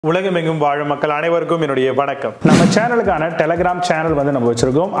உலகமெங்கும் வாழும் மக்கள் அனைவருக்கும் என்னுடைய வணக்கம். நம்ம சேனலுக்கான டெலிகிராம் சேனல் வந்து நம்ம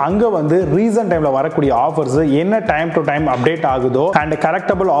வச்சிருக்கோம். அங்க வந்து ரீசன்ட் டைம்ல வரக்கூடிய ஆஃபர்ஸ் என்ன டைம் டு டைம் அப்டேட் ஆகுதோ and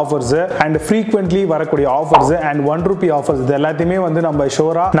correctable offers and frequently வரக்கூடிய ஆஃபர்ஸ் அண்ட் ₹1 ஆஃபர்ஸ் இது எல்லாத்தையுமே வந்து நம்ம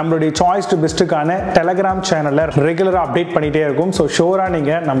ஷோரா நம்மளுடைய சாய்ஸ் டு பெஸ்ட்டுக்கான டெலிகிராம் சேனல்ல ரெகுலரா அப்டேட் பண்ணிட்டே இருக்கும். ஸோ ஷோரா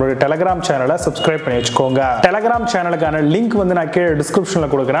நீங்க நம்மளுடைய டெலிகிராம் சேனலை சப்ஸ்கிரைப் பண்ணி வச்சுக்கோங்க. டெலிகிராம் சேனலுக்கான லிங்க் வந்து நான் கீழே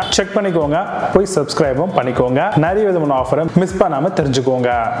டிஸ்கிரிப்ஷன்ல கொடுக்குறேன், செக் பண்ணிக்கோங்க, போய் சப்ஸ்கிரைபும் பண்ணிக்கோங்க. நிறைய விதமான ஆஃபரை மிஸ் பண்ணாம தெரிஞ்சுக்கோங்க.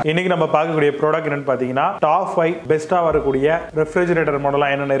 இன்னைக்கு நம்ம பார்க்கக்கூடிய ப்ராடக்ட் என்னன்னு பாத்தீங்கன்னா டாப் 5 பெஸ்டா வரக்கூடிய ரெஃப்ரிஜரேட்டர் மாடலா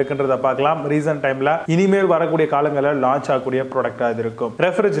என்னென்ன இருக்குன்றத பார்க்கலாம். ரீசன்ட் டைம்ல இனிமேல் வரக்கூடிய காலங்களில் லான்ச் ஆகக்கூடிய ப்ராடக்டா இது இருக்கும்.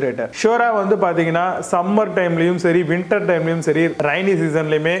 ரெஃப்ரிஜரேட்டர் ஷூரா வந்து பாத்தீங்கன்னா சம்மர் டைம்லயும் சரி வின்டர் டைம்லயும் சரி ரைனி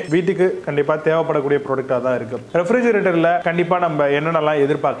சீசன்லயுமே வீட்டுக்கு கண்டிப்பா தேவைப்படக்கூடிய ப்ராடக்டா தான் இருக்கும். ரெஃப்ரிஜரேட்டர்ல கண்டிப்பா நம்ம என்னென்னலாம்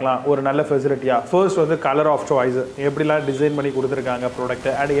எதிர்பார்க்கலாம் ஒரு நல்ல ஃபெசிலிட்டியா. ஃபர்ஸ்ட் வந்து கலர் ஆஃப் சாய்ஸ், எப்படிலாம் டிசைன் பண்ணி கொடுத்துருக்காங்க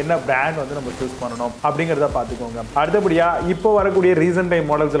ப்ராடக்ட் அண்ட் என்ன பிராண்ட் வந்து நம்ம சூஸ் பண்ணணும் அப்படிங்கறத பாத்துக்கோங்க. அடுத்தபடியா இப்போ வரக்கூடிய ரீசன்ட் டைம்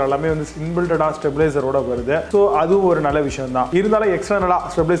மாடல்ஸ் எல்லாமே வந்து இன்பில்டடா ஸ்டெபிலைசரோட வருது. சோ அதுவும் ஒரு நல்ல விஷயம் தான். இருந்தாலும் எக்ஸ்டர்னலா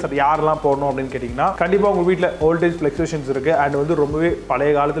ஸ்டெபிலைசர் யாரெல்லாம் போடணும் அப்படின்னு கேட்டீங்கன்னா கண்டிப்பா உங்க வீட்ல வோல்டேஜ் ஃபிளக்சுவேஷன்ஸ் இருக்கு அண்ட் வந்து ரொம்பவே பழைய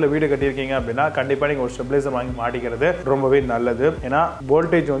காலத்துல வீடு கட்டியிருக்கீங்க அப்படின்னா கண்டிப்பா நீங்க ஒரு ஸ்டெபிலைசர் வாங்கி மாட்டிக்கிறது ரொம்பவே நல்லது. ஏன்னா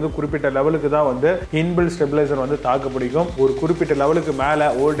வோல்டேஜ் வந்து குறிப்பிட்ட லெவலுக்கு தான் வந்து இன்பில்ட் ஸ்டெபிலைசர் வந்து தாக்கு பிடிக்கும். ஒரு குறிப்பிட்ட லெவலுக்கு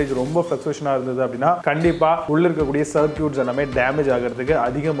மேல வோல்டேஜ் ரொம்ப ஃபிளக்சுவேஷனா இருந்தது அப்படின்னா கண்டிப்பா உள்ள இருக்கக்கூடிய சர்க்யூட்ஸ் எல்லாமே டேமேஜ் ஆகிறதுக்கு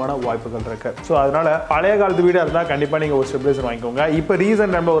அதிகமான வாய்ப்புகள் இருக்கு. சோ அதனால பழைய காலத்து வீடா இருந்தா கண்டிப்பா நீங்க ஒரு ஸ்டெபிலைசர் வாங்கிக்கோங்க. இப்போ ரீசன்ட்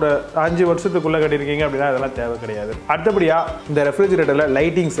டைம்ல ஒரு 5 வருஷத்துக்குள்ள கட்டிருக்கீங்க அப்படின்னா அதெல்லாம் தேவை கிடையாது. அடுத்தபடியா இந்த ரெஃப்ரிஜரேட்டர்ல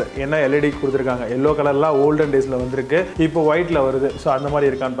லைட்டிங்ஸ் என்ன எல்இடி கொடுத்துருக்காங்க. எல்லோ கலர்லாம் ஓல்டன் டேஸ்ல வந்திருக்கு, இப்போ ஒயிட்ல வருது. ஸோ அந்த மாதிரி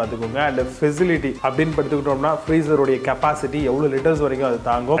இருக்கான்னு பார்த்துக்கோங்க. அண்ட் ஃபெசிலிட்டி அப்படின்னு படுத்துக்கிட்டோம்னா ஃப்ரீசருடைய கெப்பாசிட்டி எவ்வளவு லிட்டர்ஸ் வரைக்கும் அது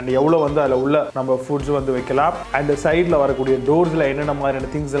தாங்கும் அண்ட் எவ்வளவு வந்து அதில் உள்ள நம்ம ஃபுட்ஸ் வந்து வைக்கலாம் அண்ட் சைட்ல வரக்கூடிய டோர்ஸ்ல என்னென்ன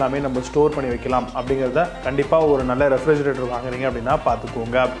மாதிரியான திங்ஸ் எல்லாமே நம்ம ஸ்டோர் பண்ணி வைக்கலாம் அப்படிங்கிறத கண்டிப்பா ஒரு நல்ல ரெஃப்ரிஜரேட்டர் வாங்குறீங்க அப்படின்னா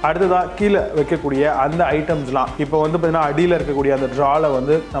பார்த்துக்கோங்க. அடுத்ததா கீழே வைக்கக்கூடிய அந்த ஐட்டம்ஸ்லாம் இப்போ வந்து பார்த்தீங்கன்னா அடியில் இருக்கக்கூடிய அந்த ட்ரால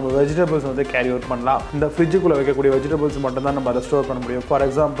வந்து நம்ம வெஜிடபிள்ஸ் வந்து கேரி அவுட் பண்ணலாம். இந்த ஃப்ரிட்ஜுக்குள்ள வைக்கக்கூடிய வெஜிடபிள்ஸ் மட்டும் தான் நம்ம அதை ஸ்டோர் பண்ண முடியும். For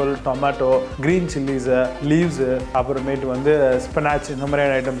example tomato, green chillies, leaves, அப்புறமேட்டு வந்து ஸ்பினாச், இந்த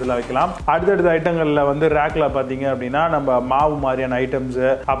மாதிரியான ஐட்டம்ஸ் எல்லாம் வைக்கலாம். அடுத்தடுத்த ஐட்டங்கள்ல வந்து ரேக்ல பாத்தீங்க அப்படின்னா நம்ம மாவு மாதிரியான ஐட்டம்ஸ்,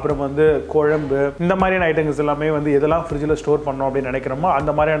 அப்புறம் வந்து குழம்பு, இந்த மாதிரியான ஐட்டம்ஸ் எல்லாமே வந்து எதெல்லாம் ஃப்ரிட்ஜில் ஸ்டோர் பண்ணணும் அப்படின்னு நினைக்கிறோமோ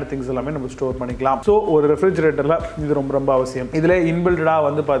அந்த மாதிரியான திங்ஸ் எல்லாமே நம்ம ஸ்டோர் பண்ணிக்கலாம். ஸோ ஒரு ரெஃப்ரிஜரேட்டர்ல இது ரொம்ப ரொம்ப அவசியம். இதுல இன்பில்டடா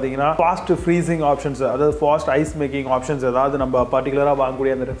வந்து பாத்தீங்கன்னா ஃபாஸ்ட் ஃப்ரீசிங் ஆப்ஷன்ஸ், அதாவது ஃபாஸ்ட் ஐஸ் மேக்கிங் ஆப்ஷன்ஸ் ஏதாவது நம்ம பர்டிகுலரா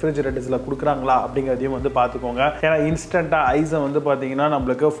வாங்கக்கூடிய அந்த ரெஃப்ரிஜரேட்டர்ஸ்ல கொடுக்குறாங்களா அப்படிங்கிறதையும் வந்து பார்த்துக்கோங்க. ஏன்னா இன்ஸ்டன்டா ஐஸை வந்து பார்த்தீங்கன்னா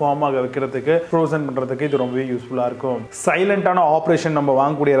நம்மளுக்கு ஃபார்ம் ஆக வைக்கிறதுக்கு ஃப்ரோசன் பண்ணுறதுக்கு இது ரொம்பவே யூஸ்ஃபுல்லாக இருக்கும். சைலண்டான ஆப்ரேஷன் நம்ம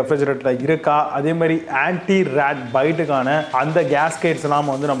வாங்கக்கூடிய ரெஃப்ரிஜரேட்டர் இருக்கா, அதே மாதிரி ஆன்டி ரேட் பைட்டுக்கான அந்த கேஸ்கெட்ஸ்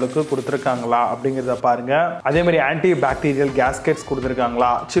எல்லாம் வந்து நம்மளுக்கு கொடுத்துருக்காங்களா அப்படிங்கிறத பாருங்க. அதே மாதிரி ஆன்டி பாக்டீரியல் கேஸ்கெட்ஸ்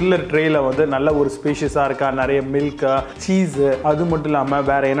கொடுத்துருக்காங்களா, சில்லர் ட்ரேல வந்து நல்ல ஒரு ஸ்பேஷியஸாக இருக்கா, நிறைய மில்க், சீஸ், அது மட்டும் இல்லாமல்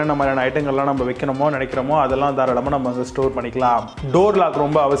வேற என்னென்ன மாதிரியான ஐட்டங்கள்லாம் நம்ம வைக்கணுமோ நினைக்கிறோமோ அதெல்லாம் தாராளமாக நம்ம ஸ்டோர் பண்ணிக்கலாம். டோர் லாக்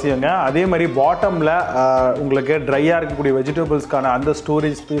ரொம்ப அவசியங்க. அதே மாதிரி பாட்டம்ல உங்களுக்கு ட்ரையா இருக்கக்கூடிய வெஜிடபிள்ஸ்க்கான அந்த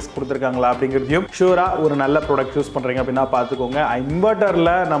ஸ்டோரேஜ் ஸ்பேஸ் கொடுத்துருக்காங்களா அப்படிங்கிறதையும் ஷூரா ஒரு நல்ல ப்ராடக்ட் யூஸ் பண்றீங்க அப்படின்னா பார்த்துக்கோங்க.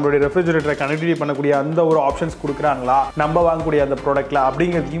 இன்வெர்டர்ல நம்மளுடைய ரெஃப்ரிஜரேட்டரை கனெக்டிவிட்டி பண்ணக்கூடிய அந்த ஒரு ஆப்ஷன்ஸ் கொடுக்குறாங்களா நம்ம வாங்கக்கூடிய அந்த ப்ராடக்ட்ல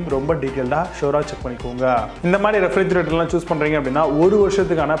அப்படிங்கிறதையும் ரொம்ப டீட்டெயில்டா ஷூரா செக் பண்ணிக்கோங்க. இந்த மாதிரி ரெஃப்ரிஜரேட்டர்லாம் சூஸ் பண்றீங்க அப்படின்னா 1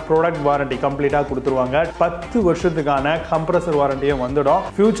 வருஷத்துக்கான ப்ராடக்ட் வாரண்டி கம்ப்ளீட்டா கொடுத்துருவாங்க. 10 வருஷத்துக்கான கம்ப்ரஸர் வாரண்டியும் வந்துடும்.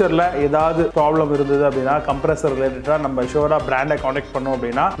 ஃபியூச்சர்ல ஏதாவது ப்ராப்ளம் இருந்தது அப்படின்னா கம்ப்ரஸர் ரிலேட்டடா நம்ம ஷூரா பிராண்டை கான்டாக்ட் பண்ணோம்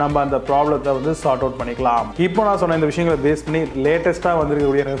அப்படின்னா நம்ம அந்த ப்ராப்ளத்தை வந்து சார்ட் அவுட் பண்ணிக்கலாம். இப்போ நான் சொன்ன இந்த விஷயங்களை பேஸ் பண்ணி லேட்டஸ்டா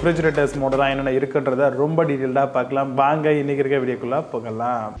வந்திருக்கக்கூடிய ரெஃப்ரிஜரேட்டர்ஸ் மாடலா என்னென்ன இருக்குன்றத ரொம்ப டீடைல்டா பார்க்கலாம். வாங்க இன்னைக்கு இருக்க வீடியோக்குள்ள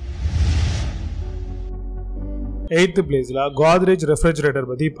போகலாம். 8th பிளேஸ்ல கோத்ரேஜ் ரெஃப்ரிஜரேட்டர்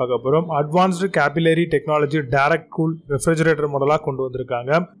பத்தி பார்க்க போறோம். Advanced capillary technology direct cool refrigerator மாடலா கொண்டு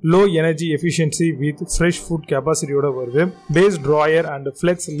வந்திருக்காங்க. Low energy efficiency with fresh food கெபாசிட்டியோட வருது. Base drawer and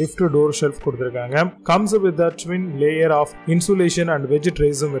flex lift door shelf கொடுத்திருக்காங்க. Comes with twin layer of insulation and veg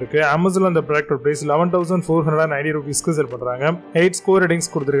ட்ரேஸும் இருக்கு. அமேசான் அந்த ப்ராடக்ட் பிரைஸ் ₹11,490 செல் பண்றாங்க. 8 ஸ்கோர்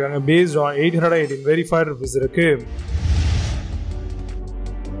ரேட்டிங்ஸ் கொடுத்திருக்காங்க. Based on 818 verified reviews இருக்கு.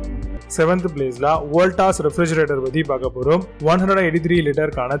 7th பிளேஸ்ல Voltas refrigerator பத்தி பார்க்க போறோம். 183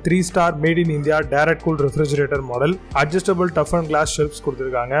 லிட்டருக்கான 3 star made in India direct cool refrigerator model. Adjustable tough and class shelves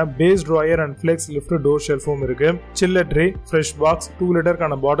கொடுத்திருக்காங்க. Base drawer and flex lift door ஷெல்ஃபும் இருக்கு. சில்லர் ட்ரே, ஃப்ரெஷ் பாக்ஸ், 2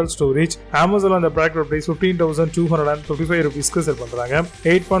 லிட்டருக்கான பாட்டில் storage. Amazon அந்த product price ₹15,255 செல் பண்றாங்க.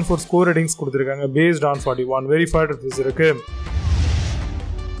 8.4 score ratings கொடுத்திருக்காங்க. Based on 41 verified reviews இருக்கு.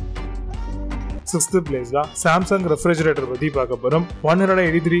 6th place Samsung refrigerator பத்தி பார்க்க போறோம்.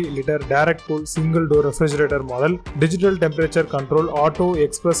 183 liter direct cool single door refrigerator model, digital temperature control, auto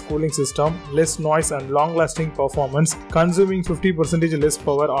express cooling system, less noise and long lasting performance, consuming 50% less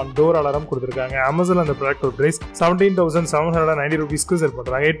power on door alarm கொடுத்திருக்காங்க. Amazon அந்த product price 17,790 rupees க்கு செல்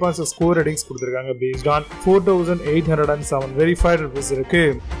பண்றாங்க. 8.6 score ratings கொடுத்திருக்காங்க based on 4,807 verified reviews இருக்கு.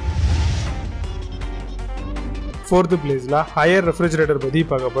 4th place higher refrigerator பத்தி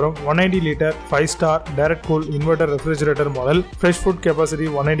பார்க்க போறோம். 190 liter 5-star direct cool inverter refrigerator model, fresh food capacity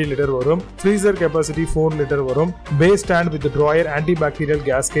 190 liter வரும், freezer capacity 4 liter வரும், base stand with drawer, antibacterial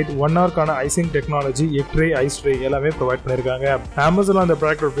gasket, 1 hour கான icing technology, egg tray, ice tray எல்லாமே provide பண்ணிருக்காங்க. Amazon அந்த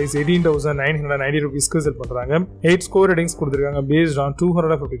product price 18,990 rupees க்கு செல் பண்றாங்க. 8 score ratings கொடுத்திருக்காங்க based on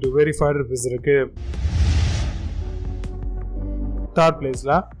 252 verified reviews இருக்கு. 3rd place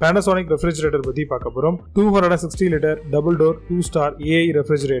Panasonic refrigerator பத்தி பார்க்க போறோம். 260 liter double door 2-star AI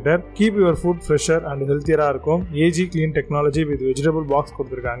refrigerator, keep your food fresher and healthier இருக்கும். AG clean technology with vegetable box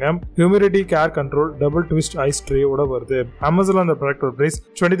கொடுத்திருக்காங்க. Humidity care control, double twist ice tray ஓட வருது. Amazon அந்த product price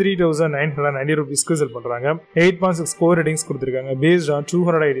 23,990 rupees க்கு செல் பண்றாங்க. 8.6 score ratings கொடுத்திருக்காங்க based on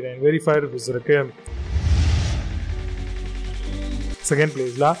 289 verified reviews இருக்கு. 2nd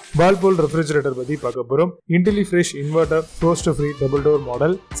place Whirlpool refrigerator பத்தி பார்க்க போறோம். IntelliFresh inverter frost free double door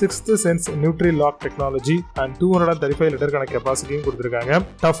model, 6th sense Nutri-Lock technology and 235 liter கான கெபாசிட்டியும் கொடுத்திருக்காங்க.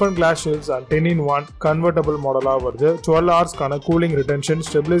 Toughened glass shelves and 10-in-1 convertible மாடலா வருது. 12 hours கான cooling retention,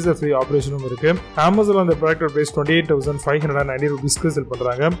 stabilizer free operationum இருக்கு. Amazon அந்த ப்ராடக்ட் பிரைஸ் 28,590 rupees க்கு செல்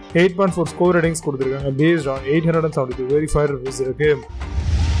பண்றாங்க. 8.4 score ratings கொடுத்திருக்காங்க based on 872 verified reviews இருக்கு.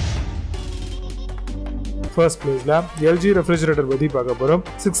 1st place LG refrigerator பத்தி பார்க்க போறோம்.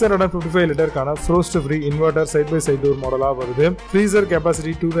 655 liter கான frost free inverter side by side door மாடலா வருது. freezer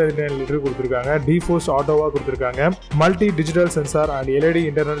capacity 299 liter கொடுத்திருக்காங்க. defrost ஆட்டோவா கொடுத்திருக்காங்க. multi digital sensor and LED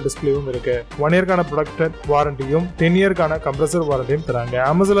internal displayவும் இருக்கு. 1 year கான protected வாரண்டியும் 10 year கான compressor வாரண்டியும் தராங்க.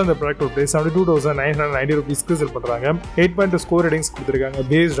 Amazon அந்த ப்ராடக்ட் பிரைஸ் 72,990 rupees க்கு செல் பண்றாங்க. 8.2 score ratings கொடுத்திருக்காங்க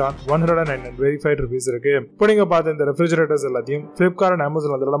based on 109 verified reviews இருக்கு. இப்போ நீங்க பார்த்த இந்த refrigerators எல்லாத்தையும் Flipkart and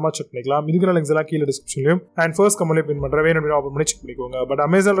Amazon அதெல்லாம் செக் பண்ணிக்கலாம். இதுக்கான லிங்க்ஸ் எல்லாம் கீழ டிஸ்கிரிப்ஷன்லயும் and first கமெண்ட்ல பின் பண்றேன். வேணும்னா ஓபன் பண்ணி செக் பண்ணிக்கோங்க. பட்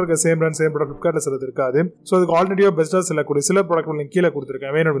Amazon இருக்க சேம் பிராண்ட் சேம் ப்ராடக்ட் Flipkartல சிலது இருக்காது. சோ அதுக்கு ஆல்டர்னேட்டிவா பெஸ்டா செல்லக்கூடிய சில ப்ராடக்ட் லிங்க் கீழ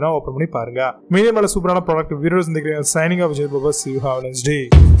கொடுத்திருக்கேன். வேணும்னா ஓபன் பண்ணி பாருங்க. மீடியம் சூப்பரான ப்ராடக்ட் வீடியோஸ் இந்த signing off Vijay Baba. See you have a nice day.